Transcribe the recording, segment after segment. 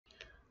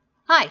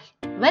Hi,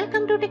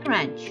 welcome to Tech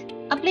Ranch,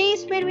 a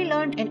place where we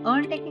learn and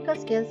earn technical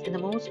skills in the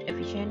most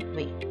efficient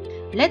way.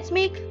 Let's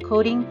make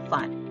coding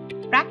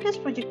fun. Practice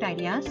project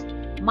ideas,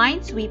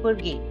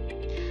 Minesweeper game.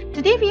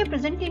 Today we are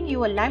presenting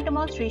you a live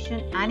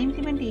demonstration and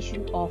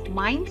implementation of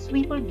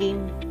Minesweeper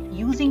game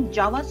using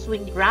Java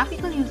Swing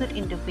graphical user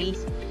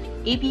interface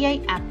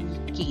API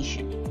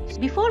application.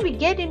 Before we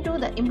get into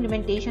the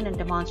implementation and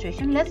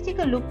demonstration, let's take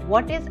a look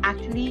what is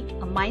actually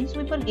a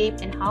Minesweeper game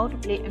and how to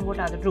play and what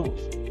are the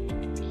rules.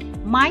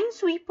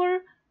 Minesweeper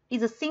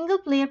is a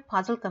single-player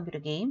puzzle computer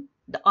game.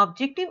 The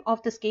objective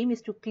of this game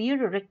is to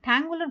clear a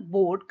rectangular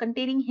board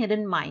containing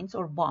hidden mines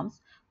or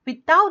bombs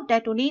without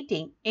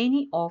detonating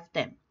any of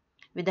them,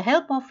 with the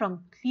help of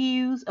some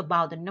clues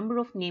about the number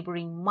of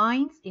neighboring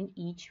mines in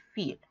each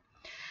field.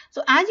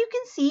 So as you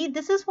can see,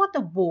 this is what the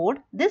board,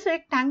 this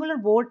rectangular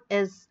board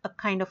is a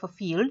kind of a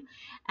field,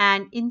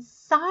 and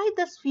inside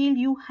this field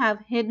you have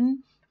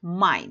hidden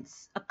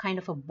mines, a kind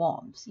of a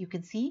bombs. You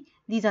can see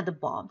these are the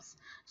bombs.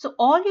 So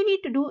all you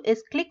need to do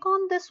is click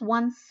on this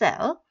one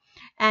cell,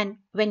 and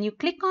when you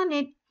click on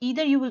it,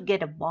 either you will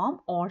get a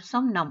bomb or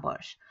some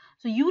numbers.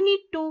 So you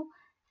need to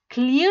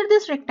clear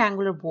this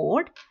rectangular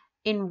board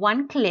in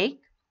one click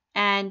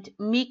and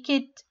make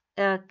it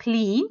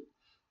clean,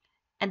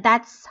 and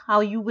that's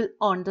how you will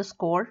earn the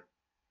score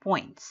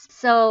points.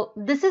 So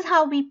this is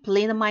how we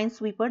play the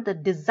Minesweeper. The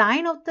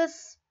design of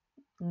this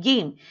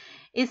game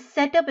is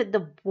set up at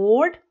the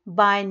board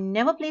by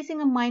never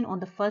placing a mine on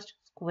the first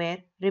square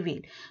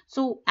revealed.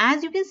 So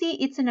as you can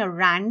see, it's in a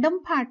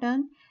random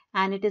pattern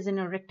and it is in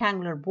a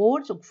rectangular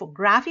board. So for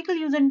graphical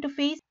user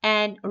interface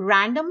and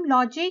random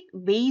logic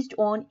based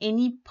on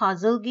any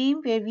puzzle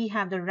game where we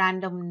have the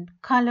random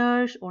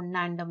colors or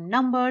random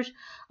numbers,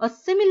 or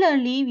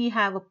similarly we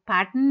have a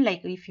pattern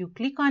like if you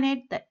click on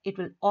it, that it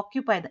will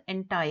occupy the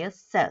entire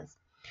cells.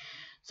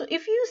 So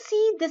if you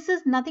see, this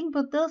is nothing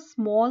but the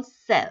small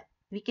cell.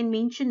 We can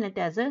mention it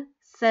as a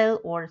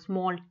cell or a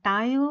small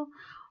tile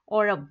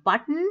or a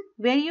button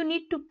where you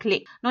need to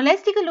click. Now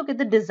let's take a look at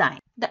the design.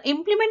 The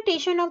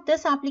implementation of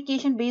this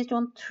application based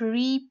on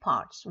three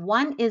parts.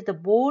 One is the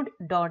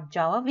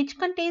board.java, which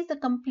contains the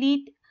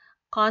complete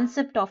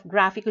concept of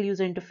graphical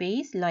user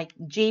interface like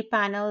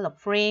JPanel, a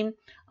frame,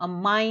 a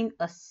mine,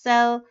 a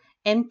cell,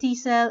 empty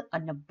cell,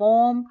 and a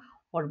bomb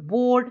or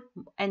board.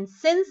 And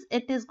since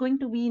it is going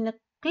to be in a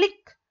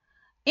click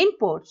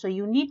input, so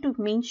you need to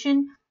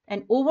mention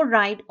and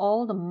override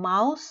all the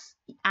mouse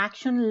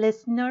action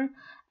listener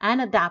and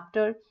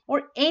adapter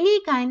or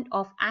any kind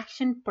of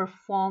action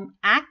perform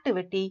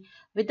activity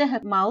with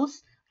the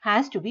mouse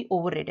has to be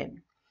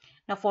overridden.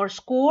 Now for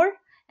score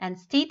and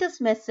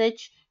status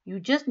message, you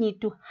just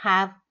need to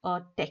have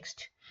a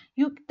text.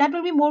 That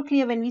will be more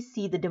clear when we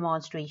see the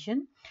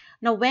demonstration.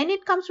 Now when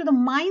it comes to the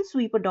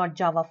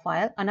minesweeper.java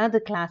file,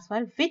 another class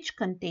file which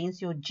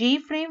contains your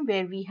JFrame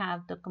where we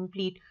have the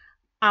complete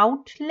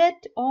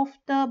outlet of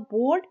the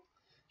board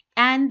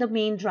and the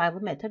main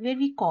driver method where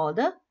we call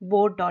the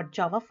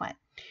board.java file.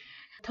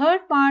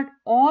 Third part,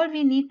 all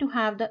we need to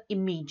have the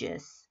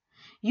images.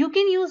 You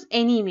can use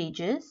any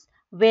images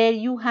where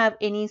you have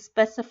any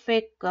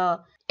specific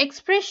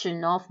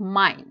expression of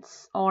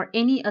mines or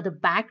any other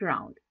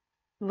background.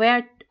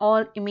 Where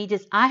all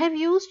images I have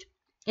used,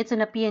 it's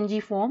in a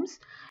PNG forms.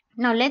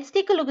 Now let's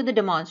take a look at the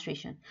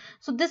demonstration.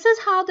 So this is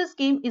how this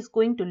game is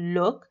going to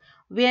look,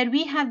 where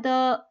we have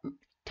the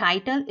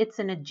title, it's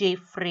in a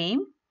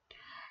JFrame.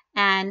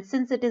 And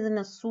since it is in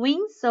a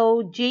swing,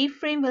 so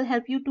JFrame will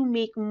help you to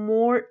make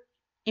more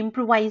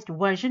improvised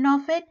version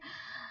of it.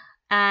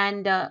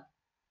 And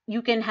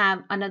you can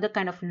have another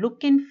kind of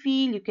look and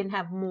feel. You can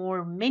have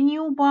more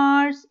menu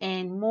bars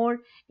and more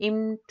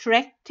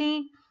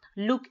interactive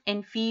look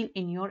and feel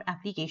in your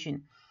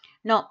application.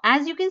 Now,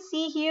 as you can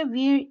see here,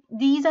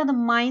 these are the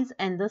mines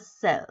and the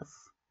cells.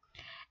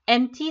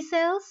 Empty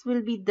cells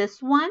will be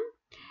this one.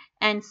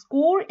 And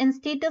score and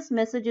status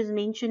message is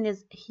mentioned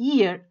is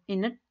here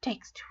in a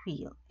text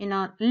field, in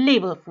a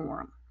label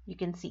form, you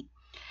can see.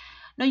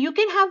 Now you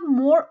can have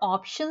more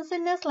options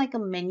in this like a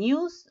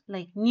menus,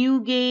 like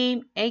new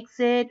game,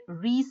 exit,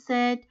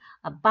 reset,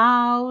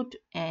 about,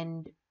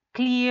 and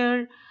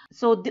clear.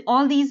 So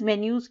all these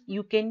menus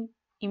you can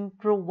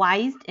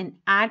improvise and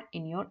add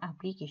in your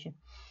application.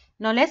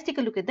 Now let's take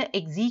a look at the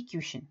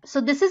execution. So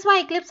this is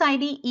my Eclipse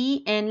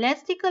IDE, and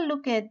let's take a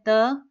look at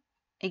the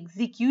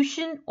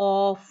execution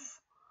of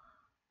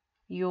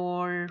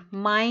your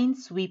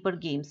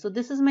Minesweeper game. So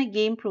this is my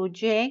game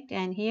project,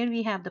 and here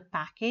we have the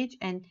package,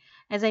 and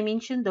as I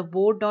mentioned, the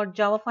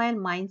board.java file,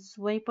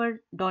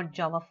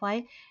 minesweeper.java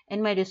file,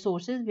 and my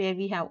resources where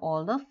we have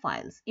all the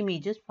files,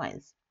 images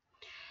files.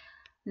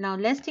 Now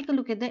let's take a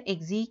look at the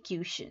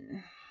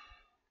execution.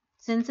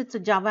 Since it's a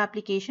Java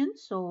application,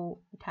 so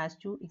it has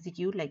to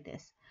execute like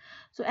this.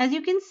 So as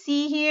you can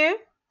see here,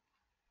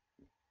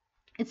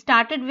 it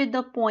started with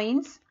the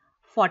points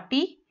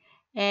 40,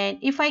 and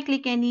if I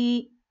click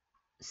any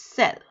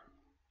cell,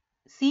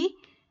 see,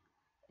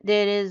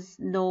 there is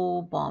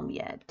no bomb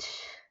yet.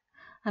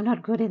 I'm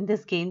not good in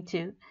this game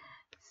too,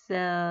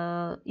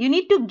 so you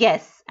need to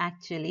guess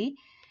actually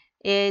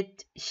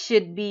It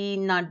should be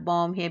not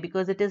bomb here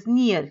because it is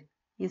near.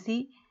 You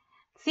see?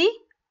 See?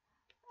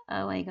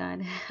 Oh my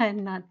god,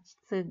 I'm not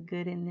so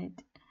good in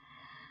it.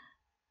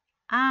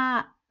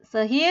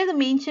 So here the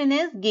mention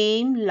is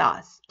game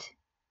lost.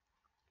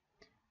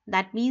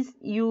 That means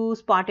you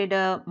spotted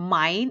a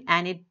mine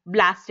and it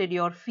blasted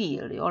your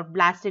field or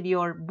blasted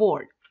your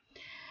board.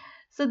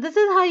 So this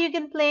is how you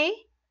can play,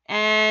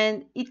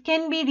 and it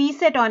can be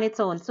reset on its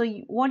own. So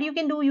what you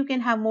can do, you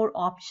can have more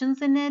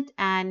options in it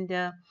and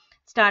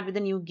start with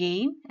a new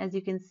game, as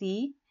you can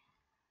see.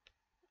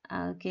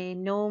 Okay,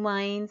 no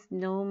mines,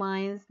 no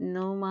mines,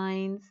 no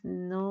mines,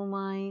 no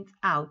mines.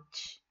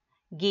 Ouch.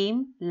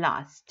 Game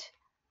lost.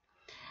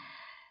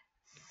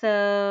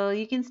 So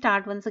you can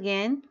start once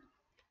again.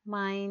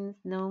 Mines,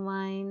 no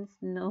mines,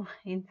 no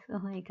mines. Oh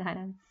my god,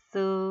 I'm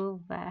so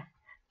bad.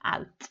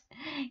 Out.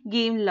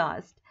 Game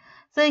lost.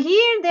 So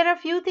here there are a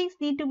few things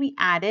need to be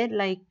added,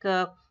 like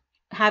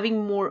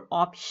having more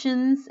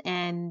options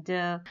and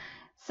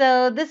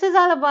so this is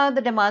all about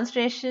the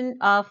demonstration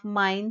of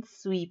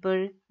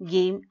Minesweeper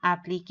game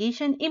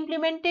application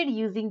implemented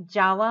using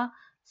Java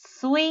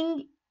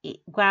Swing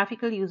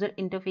Graphical User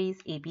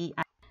Interface API.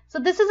 So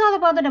this is all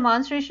about the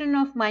demonstration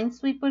of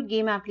Minesweeper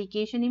game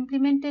application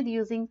implemented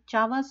using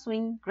Java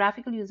Swing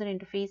Graphical User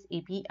Interface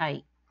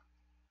API.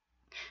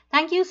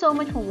 Thank you so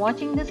much for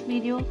watching this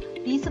video.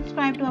 Please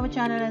subscribe to our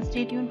channel and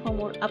stay tuned for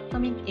more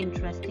upcoming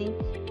interesting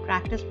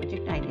practice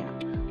project idea.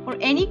 For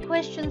any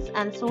questions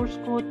and source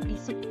code,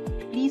 please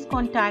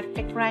contact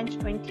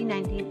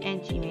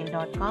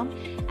techcrunch2019@gmail.com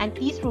and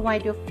please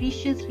provide your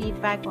precious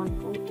feedback on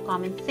the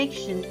comment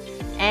section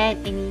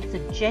and any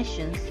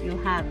suggestions you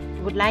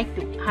would like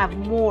to have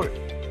more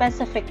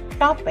specific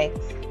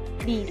topics.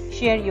 Please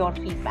share your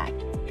feedback.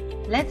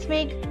 Let's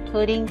make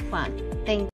coding fun. Thank you.